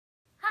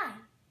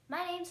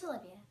My name's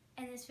Olivia,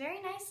 and this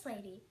very nice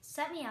lady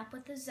set me up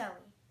with a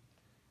Zoe.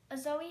 A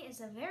Zoe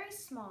is a very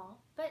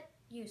small but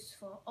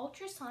useful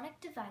ultrasonic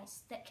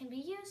device that can be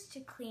used to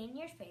clean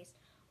your face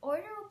or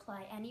to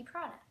apply any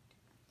product.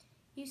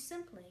 You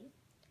simply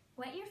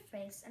wet your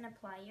face and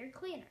apply your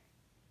cleaner.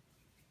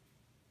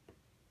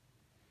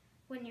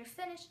 When you're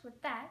finished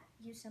with that,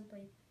 you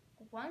simply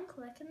one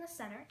click in the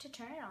center to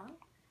turn it on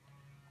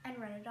and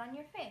run it on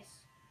your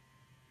face.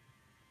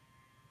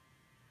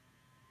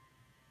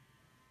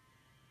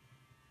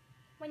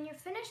 When you're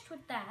finished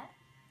with that,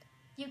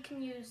 you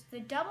can use the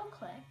double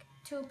click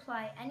to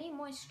apply any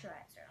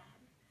moisturizer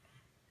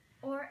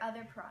on or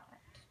other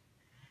product.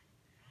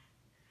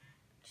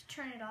 To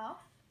turn it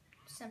off,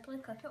 simply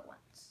click it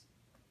once.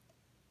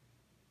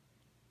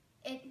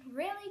 It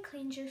really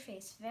cleans your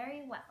face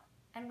very well,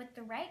 and with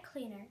the right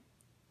cleaner,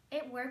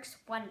 it works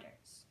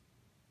wonders.